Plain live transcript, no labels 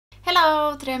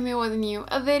Hello, today I'm here with a new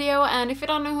video, and if you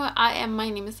don't know who I am, my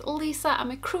name is Lisa.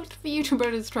 I'm a cruelty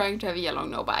YouTuber that's trying to have a yellow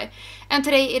no buy. And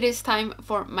today it is time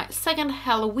for my second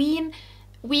Halloween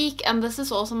week, and this is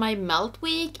also my Melt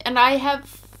week. And I have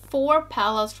 4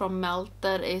 palettes from Melt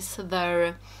that is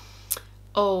their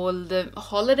old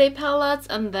holiday palettes,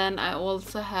 and then I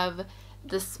also have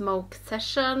the smoke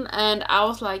session, and I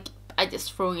was like, I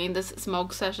just threw in this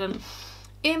smoke session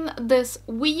in this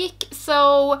week.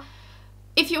 So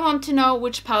if you want to know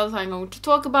which palettes I'm going to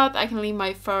talk about, I can leave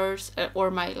my first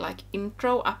or my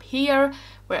intro up here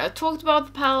where I talked about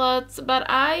the palettes, but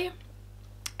I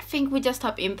think we just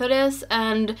hop into this,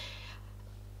 and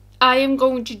I am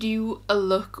going to do a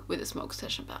look with the smoke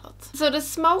session palette. So the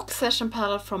smoke session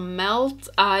palette from Melt,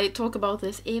 I talk about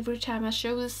this every time I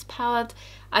show this palette.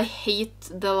 I hate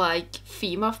the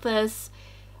theme of this.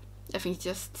 I think it's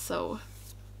just so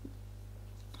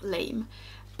lame.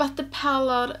 But the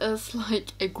palette is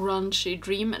like a grungy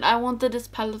dream, and I wanted this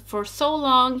palette for so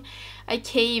long. I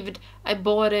caved, I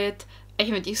bought it, I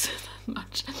haven't used it that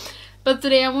much. But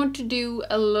today I want to do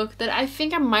a look that I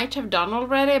think I might have done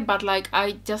already, but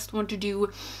I just want to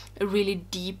do a really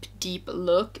deep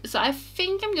look. So I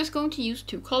think I'm just going to use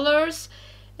 2 colors.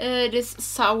 This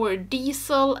Sour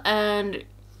Diesel and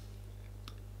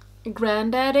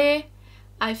Granddaddy,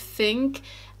 I think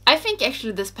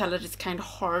actually this palette is kind of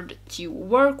hard to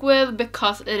work with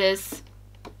because it is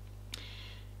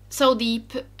so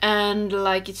deep and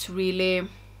it's really,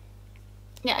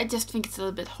 yeah, I just think it's a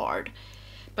little bit hard.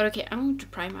 But okay, I'm going to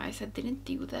prime my eyes. I didn't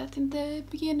do that in the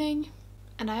beginning.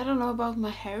 And I don't know about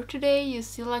my hair today. You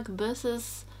see, this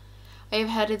is, I've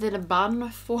had it in a bun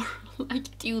for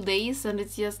 2 days, and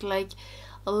it's just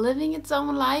living its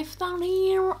own life down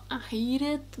here. I hate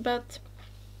it, but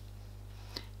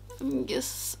I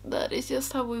guess that is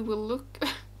just how we will look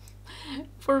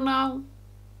for now.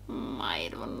 I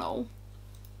don't know.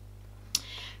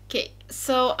 Okay,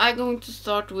 so I'm going to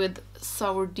start with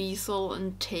Sour Diesel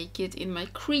and take it in my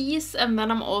crease, and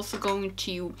then I'm also going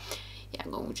to,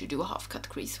 I'm going to do a half cut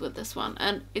crease with this one.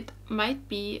 And it might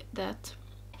be that,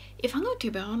 if I'm going to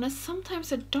be honest,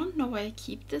 sometimes I don't know why I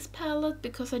keep this palette,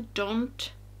 because I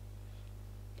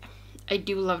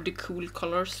do love the cool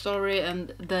color story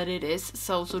and that it is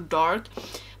so dark,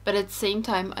 but at the same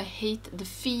time I hate the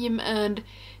theme, and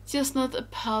it's just not a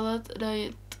palette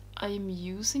that I am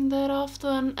using that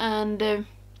often, and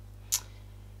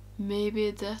maybe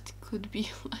that could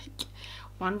be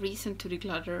one reason to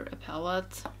declutter a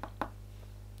palette.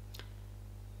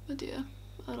 But yeah,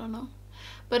 I don't know.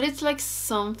 But it's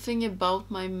something about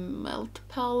my Melt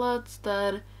palettes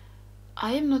that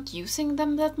I am not using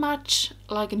them that much,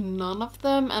 none of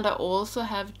them. And I also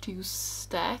have 2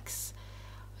 stacks.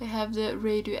 I have the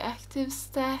radioactive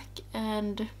stack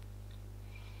and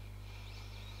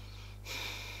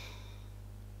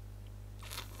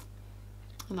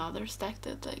another stack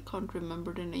that I can't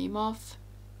remember the name of.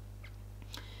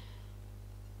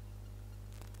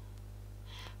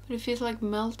 But it feels like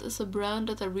Melt is a brand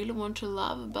that I really want to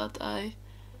love, but I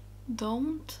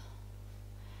don't.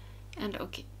 And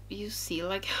okay, you see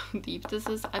how deep this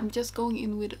is. I'm just going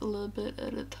in with a little bit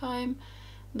at a time.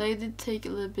 And I did take a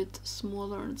little bit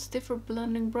smaller and stiffer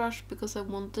blending brush because I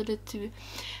wanted to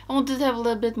have a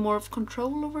little bit more of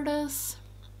control over this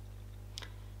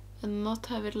and not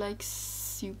have it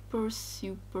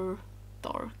super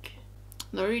dark.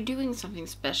 Now, are you doing something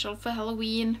special for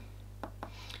Halloween?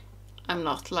 I'm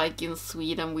not in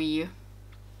Sweden.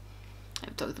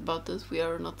 I've talked about this. We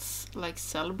are not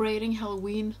celebrating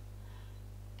Halloween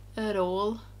at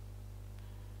all,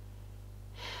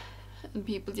 and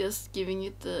people just giving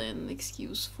it an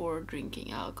excuse for drinking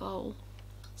alcohol.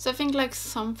 So I think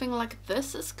something like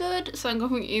this is good. So I'm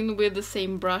going in with the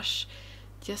same brush,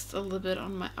 just a little bit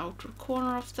on my outer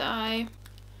corner of the eye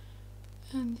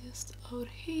and just out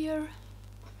here.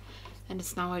 And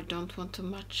it's now I don't want too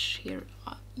much here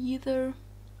either.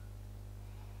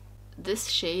 This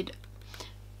shade,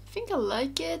 I think I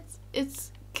like it.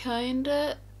 It's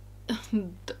kinda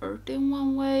dirty in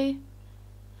one way,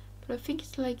 but I think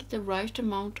it's the right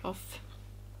amount of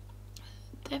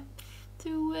depth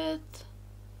to it.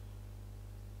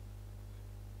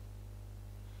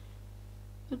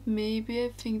 But maybe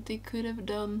I think they could have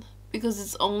done, because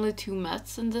it's only 2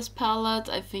 mattes in this palette,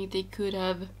 I think they could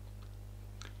have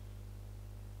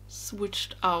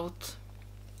switched out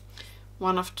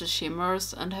one of the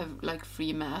shimmers and have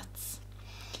 3 mattes,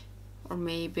 or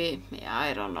maybe, yeah,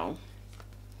 I don't know.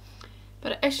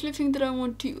 But I actually think that I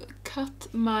want to cut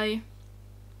my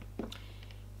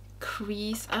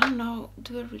crease. I don't know,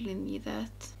 do I really need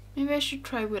that? Maybe I should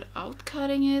try without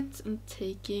cutting it and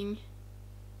taking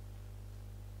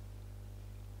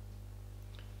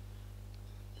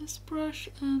this brush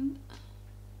and...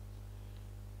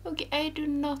 Okay, I do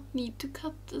not need to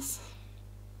cut this.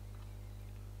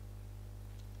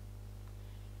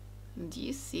 Do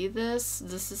you see this?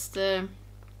 This is the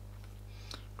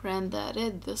Granddaddy,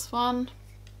 this one.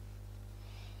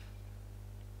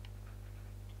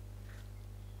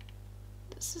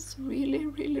 This is really,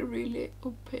 really, really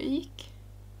opaque.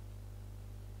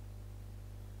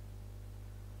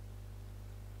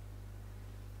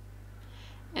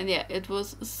 And yeah, it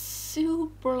was a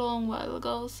super long while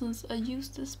ago since I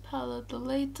used this palette the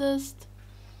latest.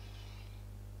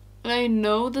 And I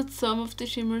know that some of the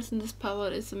shimmers in this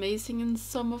palette is amazing and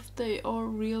some of they are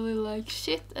really like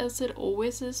shit, as it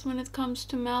always is when it comes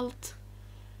to melt.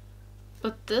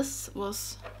 But this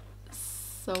was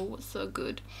so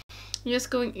good. I'm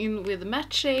just going in with a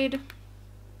matte shade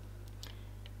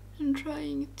and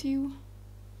trying to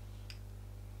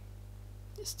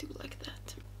just do like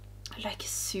that. Like a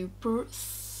super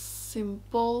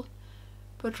simple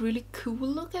but really cool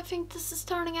look I think this is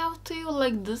turning out to.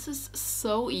 Like, this is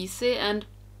so easy and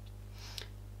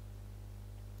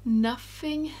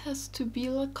nothing has to be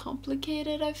like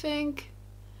complicated, I think.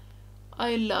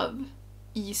 I love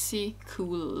easy,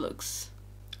 cool looks.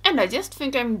 And I just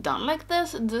think I'm done like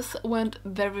this. This went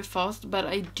very fast, but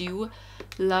I do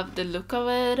love the look of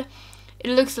it.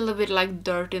 It looks a little bit like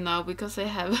dirty now because I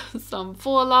have some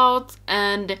fallout,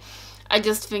 and I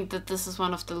just think that this is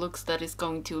one of the looks that is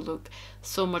going to look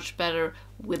so much better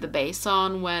with the base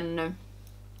on when,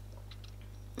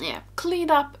 yeah,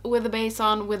 cleaned up with the base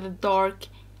on with a dark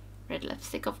red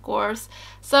lipstick, of course.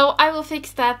 So I will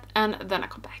fix that and then I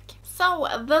come back. So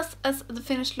this is the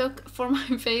finished look for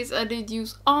my face. I did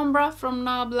use Ambra from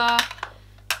Nabla,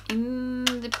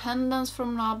 Independence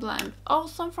from Nabla, and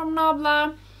Ozone from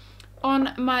Nabla.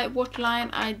 On my waterline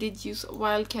I did use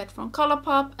Wildcat from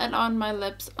Colourpop, and on my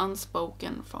lips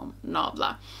Unspoken from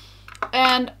Nabla.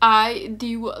 And I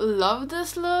do love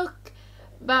this look,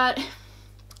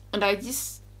 and I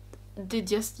did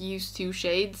use 2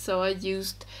 shades, so I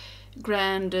used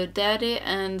Granddaddy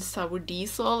and Sour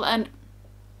Diesel, and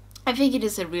I think it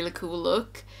is a really cool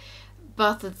look,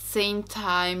 but at the same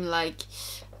time, like,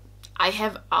 I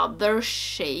have other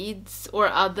shades or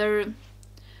other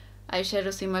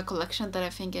eyeshadows in my collection that I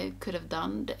think I could have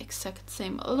done the exact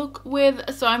same look with,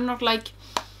 so I'm not like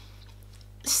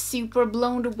super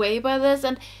blown away by this.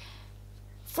 And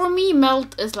for me,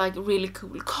 Melt is like really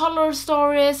cool color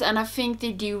stories, and I think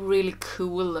they do really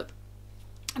cool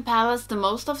palettes the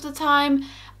most of the time,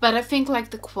 but I think like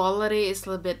the quality is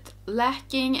a little bit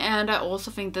lacking, and I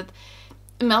also think that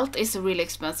Melt is a really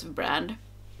expensive brand.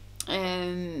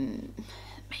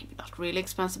 Maybe not really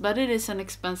expensive, but it is an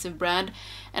expensive brand,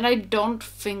 and I don't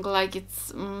think like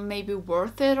it's maybe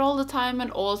worth it all the time.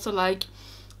 And also, like,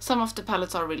 some of the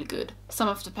palettes are really good, some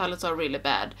of the palettes are really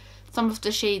bad, some of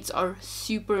the shades are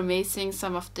super amazing,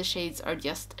 some of the shades are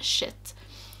just shit.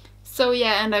 So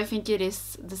yeah, and I think it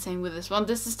is the same with this one.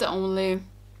 This is the only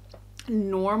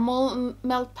normal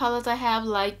Melt palette I have,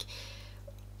 like,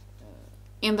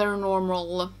 in their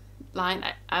normal line.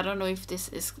 I don't know if this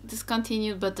is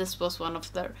discontinued, but this was one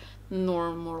of their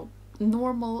normal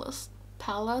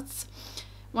palettes,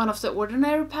 one of the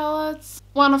ordinary palettes,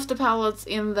 one of the palettes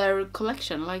in their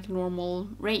collection, like normal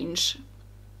range.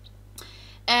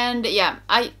 And yeah,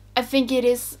 I think it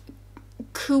is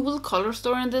cool color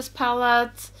story in this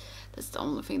palette. That's the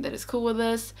only thing that is cool with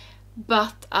this,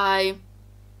 but I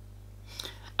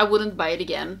wouldn't buy it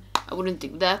again. I wouldn't do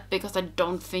that because I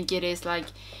don't think it is like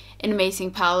an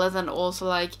amazing palette. And also,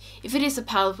 like, if it is a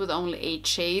palette with only 8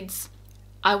 shades,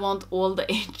 I want all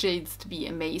the 8 shades to be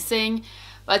amazing.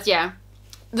 But yeah,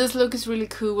 this look is really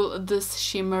cool. This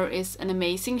shimmer is an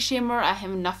amazing shimmer. I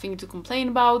have nothing to complain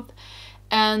about,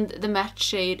 and the matte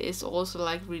shade is also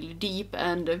like really deep,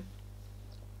 and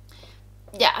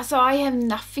yeah, so I have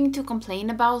nothing to complain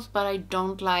about. But I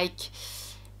don't like,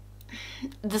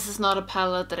 this is not a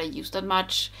palette that I use that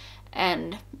much,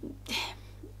 and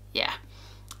yeah,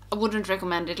 I wouldn't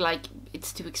recommend it. Like,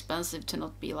 it's too expensive to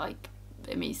not be like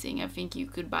amazing. I think you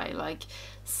could buy like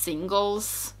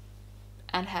singles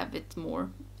and have it more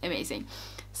amazing.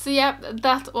 So yeah,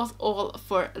 that was all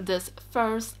for this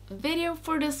first video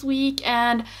for this week,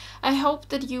 and I hope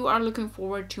that you are looking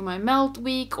forward to my Melt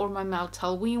week or my Melt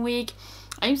Halloween week.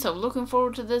 I'm so looking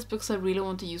forward to this because I really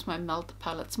want to use my Melt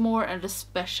palettes more, and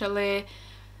especially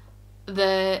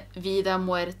the Vida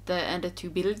Muerte and the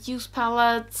 2 Beetlejuice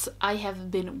palettes. I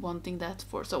have been wanting that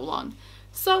for so long.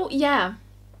 So yeah,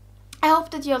 I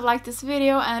hope that you have liked this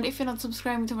video, and if you're not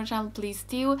subscribing to my channel, please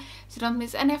do, so you don't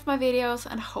miss any of my videos,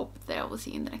 and I hope that I will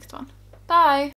see you in the next one. Bye!